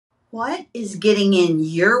What is getting in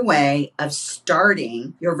your way of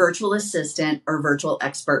starting your virtual assistant or virtual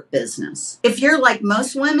expert business? If you're like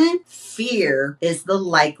most women, fear is the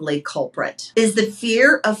likely culprit. Is the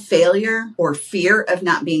fear of failure or fear of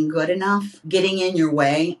not being good enough getting in your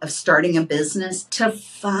way of starting a business to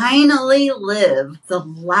finally live the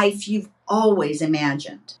life you've always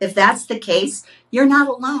imagined? If that's the case, you're not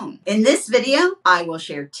alone. In this video, I will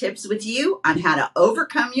share tips with you on how to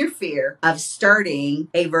overcome your fear of starting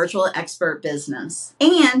a virtual expert business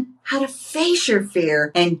and how to face your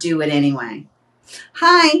fear and do it anyway.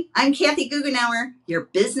 Hi, I'm Kathy Goughenour, your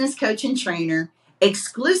business coach and trainer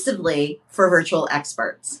exclusively for virtual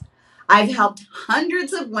experts. I've helped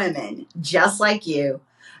hundreds of women just like you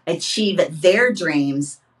achieve their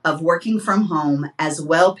dreams of working from home as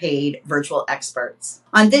well-paid virtual experts.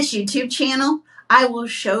 On this YouTube channel, I will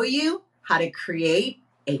show you how to create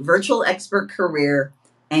a virtual expert career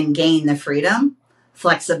and gain the freedom,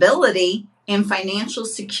 flexibility, and financial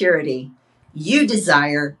security you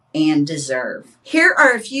desire and deserve. Here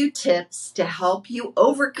are a few tips to help you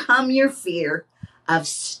overcome your fear of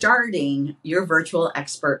starting your virtual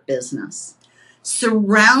expert business.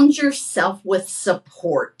 Surround yourself with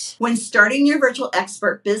support. When starting your virtual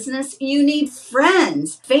expert business, you need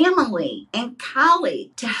friends, family, and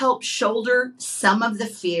colleagues to help shoulder some of the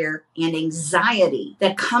fear and anxiety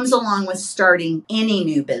that comes along with starting any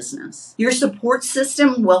new business. Your support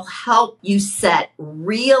system will help you set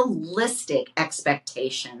realistic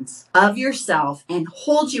expectations of yourself and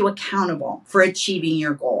hold you accountable for achieving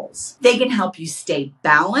your goals. They can help you stay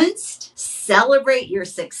balanced, celebrate your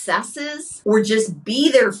successes, or just be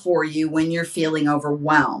there for you when you're feeling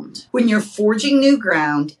overwhelmed. When you're forging new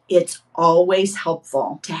ground, it's always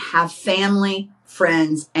helpful to have family,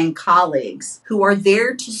 friends, and colleagues who are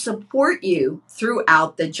there to support you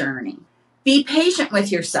throughout the journey. Be patient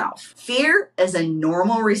with yourself. Fear is a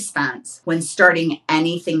normal response when starting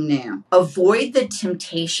anything new. Avoid the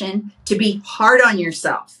temptation to be hard on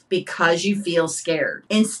yourself because you feel scared.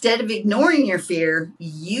 Instead of ignoring your fear,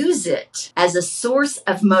 use it as a source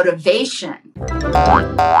of motivation.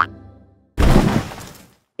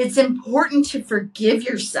 It's important to forgive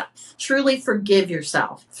yourself, truly forgive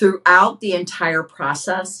yourself throughout the entire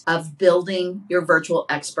process of building your virtual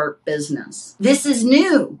expert business. This is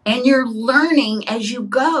new and you're learning as you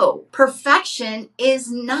go. Perfection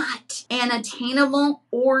is not an attainable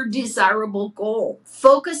or desirable goal.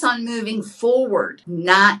 Focus on moving forward,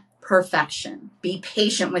 not perfection. Be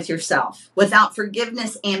patient with yourself. Without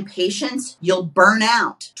forgiveness and patience, you'll burn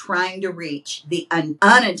out trying to reach the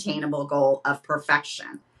unattainable goal of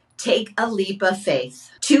perfection. Take a leap of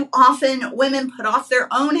faith. Too often, women put off their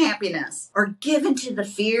own happiness or give into the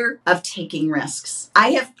fear of taking risks. I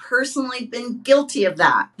have personally been guilty of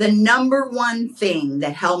that. The number one thing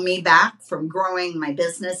that held me back from growing my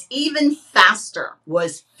business even faster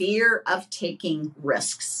was fear of taking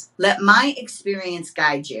risks. Let my experience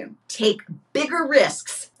guide you. Take bigger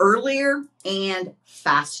risks earlier and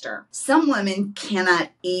faster. Some women cannot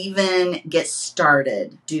even get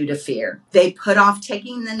started due to fear. They put off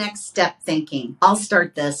taking the next step thinking, I'll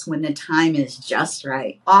start this when the time is just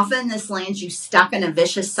right. Often this lands you stuck in a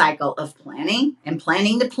vicious cycle of planning and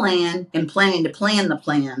planning to plan and planning to plan the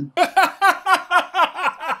plan.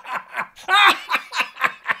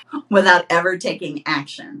 Without ever taking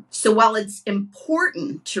action. So while it's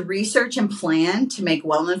important to research and plan to make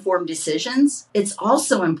well-informed decisions, it's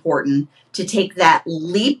also important to take that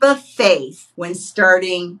leap of faith when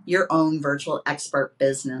starting your own virtual expert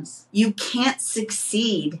business. You can't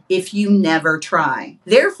succeed if you never try.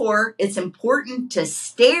 Therefore, it's important to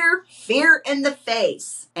stare fear in the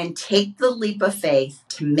face and take the leap of faith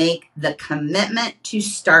to make the commitment to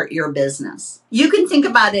start your business. You can think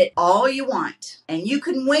about it all you want, and you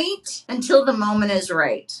can wait until the moment is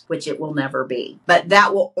right, which it will never be. But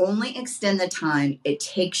that will only extend the time it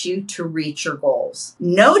takes you to reach your goals.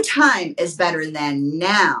 No time is better than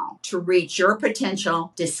now to reach your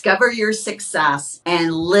potential, discover your success,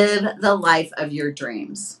 and live the life of your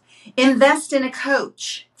dreams. Invest in a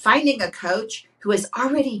coach. Finding a coach who has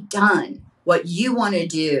already done what you want to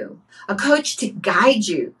do. A coach to guide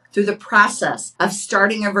you through the process of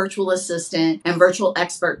starting a virtual assistant and virtual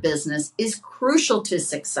expert business is crucial to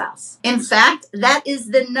success. In fact, that is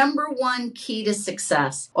the number one key to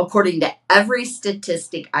success, according to every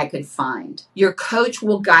statistic I could find. Your coach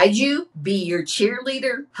will guide you, be your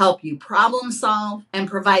cheerleader, help you problem solve, and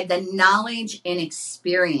provide the knowledge and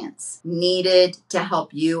experience needed to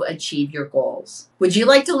help you achieve your goals. Would you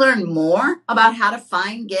like to learn more about how to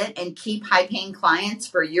find, get, and keep high-paying clients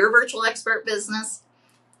for your virtual expert business?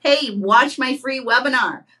 Hey, watch my free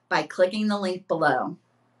webinar by clicking the link below.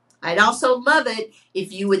 I'd also love it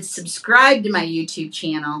if you would subscribe to my YouTube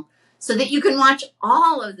channel so that you can watch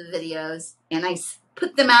all of the videos, and I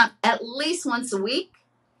put them out at least once a week.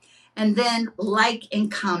 And then like and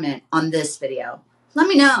comment on this video. Let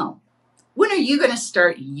me know, when are you going to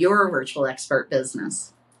start your virtual expert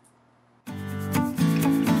business?